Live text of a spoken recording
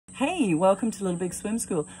Hey, welcome to Little Big Swim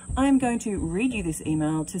School. I'm going to read you this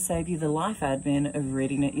email to save you the life admin of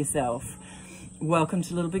reading it yourself. Welcome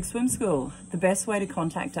to Little Big Swim School. The best way to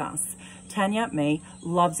contact us. Tanya, me,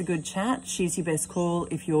 loves a good chat. She's your best call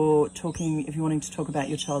if you're wanting to talk about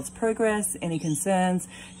your child's progress, any concerns,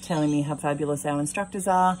 telling me how fabulous our instructors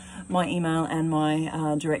are. My email and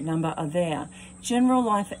my direct number are there. General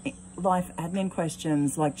life admin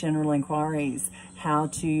questions like general inquiries, how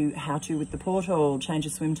to with the portal, change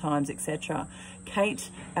of swim times, etc. Kate,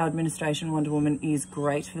 our administration Wonder Woman, is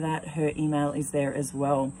great for that. Her email is there as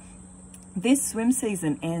well. This swim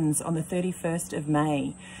season ends on the 31st of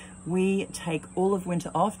May. We take all of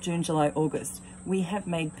winter off, June, July, August. We have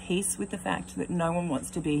made peace with the fact that no one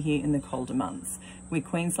wants to be here in the colder months. We're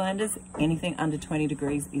Queenslanders, anything under 20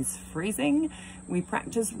 degrees is freezing. We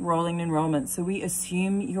practice rolling enrolment, so we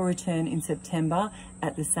assume your return in September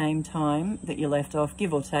at the same time that you left off,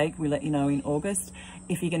 give or take. We let you know in August.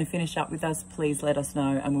 If you're going to finish up with us, please let us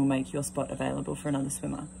know and we'll make your spot available for another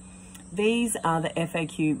swimmer. These are the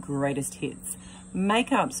FAQ greatest hits.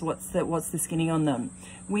 Makeups, what's the skinny on them?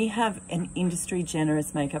 We have an industry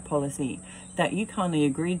generous makeup policy that you kindly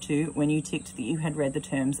agreed to when you ticked that you had read the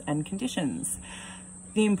terms and conditions.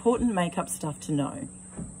 The important makeup stuff to know.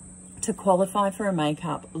 To qualify for a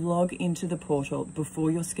makeup, log into the portal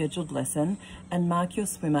before your scheduled lesson and mark your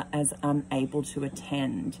swimmer as unable to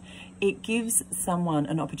attend. It gives someone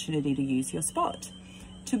an opportunity to use your spot.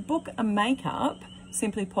 To book a makeup,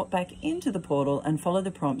 simply pop back into the portal and follow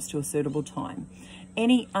the prompts to a suitable time.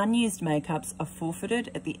 Any unused makeups are forfeited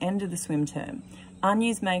at the end of the swim term.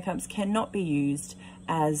 Unused makeups cannot be used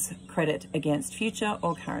as credit against future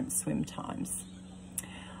or current swim times.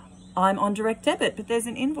 I'm on direct debit, but there's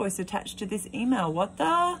an invoice attached to this email. What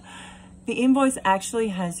the? The invoice actually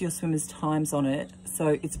has your swimmer's times on it,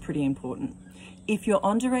 so it's pretty important. If you're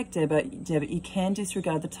on direct debit, you can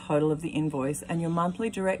disregard the total of the invoice and your monthly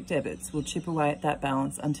direct debits will chip away at that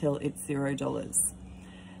balance until it's $0.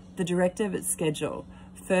 The direct debit schedule,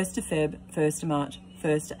 1st of Feb, 1st of March,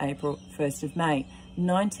 1st of April, 1st of May,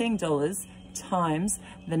 $19 times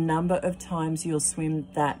the number of times you'll swim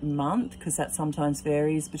that month, because that sometimes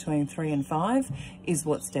varies between 3 and 5, is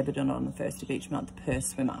what's debited on the 1st of each month per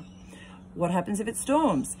swimmer. What happens if it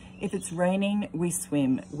storms? If it's raining, we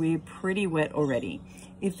swim. We're pretty wet already.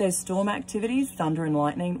 If there's storm activities, thunder and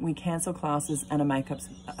lightning, we cancel classes and a makeup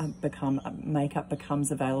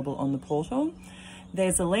becomes available on the portal.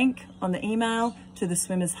 There's a link on the email to the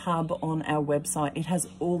Swimmers Hub on our website. It has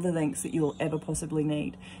all the links that you'll ever possibly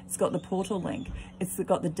need. It's got the portal link. It's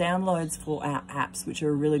got the downloads for our apps, which are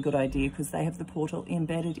a really good idea because they have the portal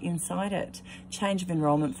embedded inside it. Change of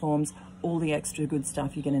enrollment forms, all the extra good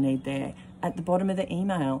stuff you're going to need there. At the bottom of the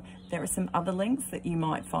email, there are some other links that you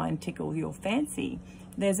might find tickle your fancy.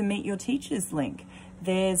 There's a Meet Your Teachers link.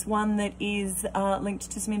 There's one that is linked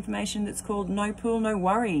to some information that's called No Pool, No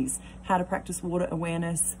Worries, how to practice water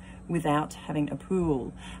awareness without having a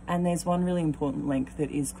pool. And there's one really important link that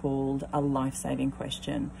is called a life-saving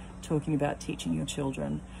question, talking about teaching your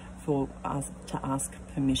children for us to ask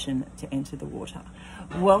permission to enter the water.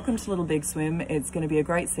 Welcome to Little Big Swim. It's going to be a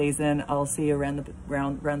great season. I'll see you around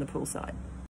the poolside.